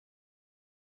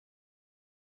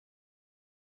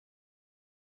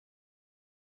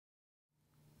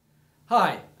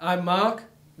Hi, I'm Mark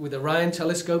with Orion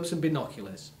Telescopes and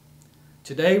Binoculars.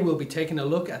 Today we'll be taking a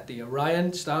look at the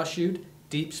Orion Starshoot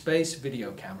Deep Space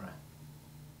Video Camera.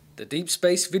 The Deep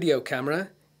Space Video Camera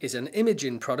is an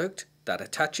imaging product that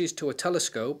attaches to a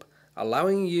telescope,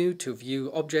 allowing you to view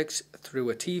objects through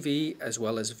a TV as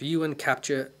well as view and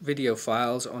capture video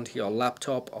files onto your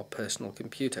laptop or personal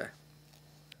computer.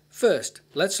 First,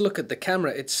 let's look at the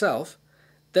camera itself,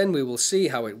 then we will see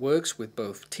how it works with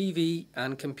both TV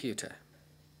and computer.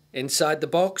 Inside the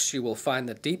box you will find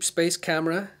the Deep Space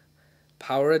camera,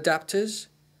 power adapters,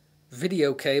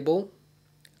 video cable,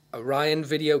 Orion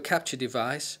video capture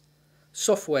device,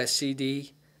 software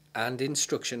CD and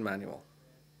instruction manual.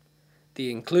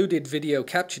 The included video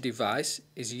capture device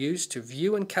is used to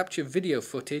view and capture video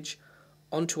footage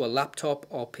onto a laptop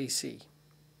or PC.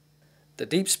 The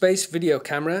Deep Space video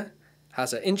camera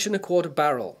has an 1¼ inch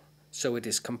barrel, so it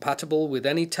is compatible with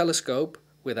any telescope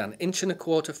with an 1¼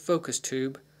 inch focus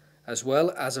tube, as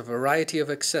well as a variety of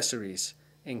accessories,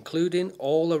 including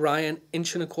all Orion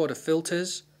 1¼ inch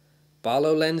filters,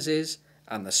 Barlow lenses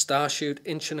and the Starshoot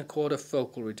 1¼ inch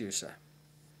focal reducer.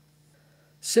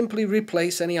 Simply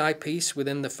replace any eyepiece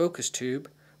within the focus tube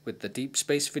with the Deep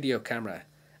Space video camera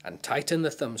and tighten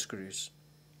the thumb screws.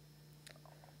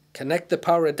 Connect the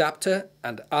power adapter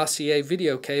and RCA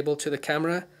video cable to the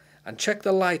camera and check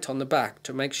the light on the back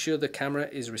to make sure the camera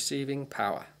is receiving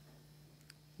power.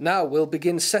 Now we'll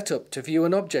begin setup to view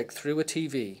an object through a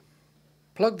TV.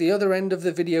 Plug the other end of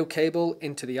the video cable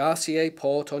into the RCA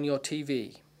port on your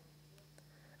TV.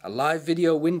 A live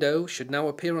video window should now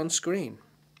appear on screen.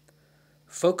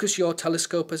 Focus your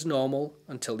telescope as normal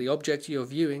until the object you're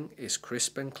viewing is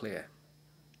crisp and clear.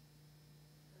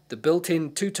 The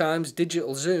built-in 2x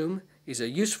digital zoom is a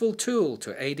useful tool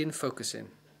to aid in focusing.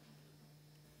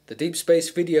 The Deep Space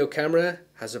video camera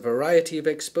has a variety of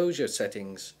exposure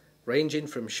settings, ranging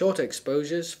from short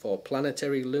exposures for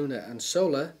planetary, lunar and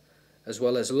solar, as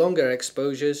well as longer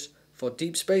exposures for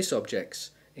deep space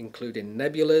objects, including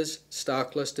nebulas, star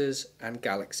clusters and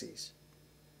galaxies.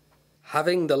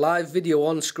 Having the live video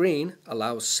on screen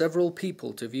allows several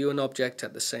people to view an object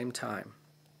at the same time.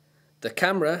 The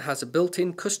camera has a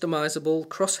built-in customizable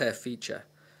crosshair feature,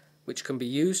 which can be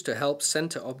used to help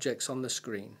center objects on the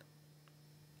screen.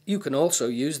 You can also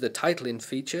use the titling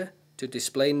feature to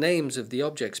display names of the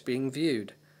objects being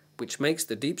viewed, which makes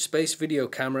the Deep Space video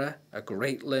camera a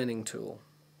great learning tool.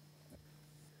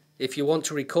 If you want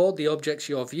to record the objects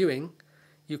you're viewing,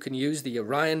 you can use the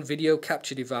Orion video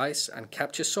capture device and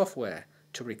capture software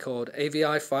to record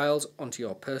AVI files onto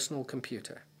your personal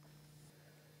computer.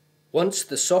 Once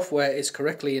the software is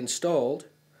correctly installed,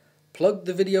 plug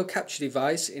the video capture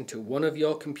device into one of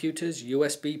your computer's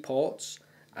USB ports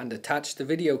and attach the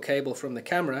video cable from the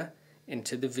camera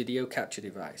into the video capture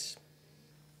device.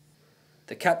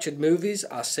 The captured movies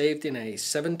are saved in a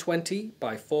 720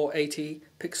 by 480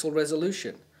 pixel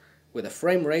resolution with a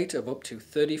frame rate of up to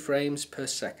 30 frames per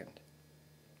second.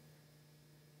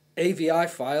 AVI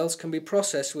files can be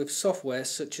processed with software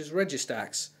such as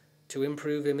Registax to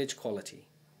improve image quality.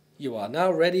 You are now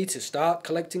ready to start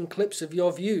collecting clips of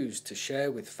your views to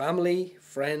share with family,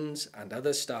 friends and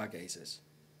other stargazers.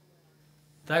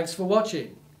 Thanks for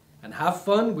watching and have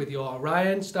fun with your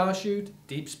Orion Starshoot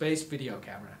Deep Space video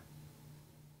camera.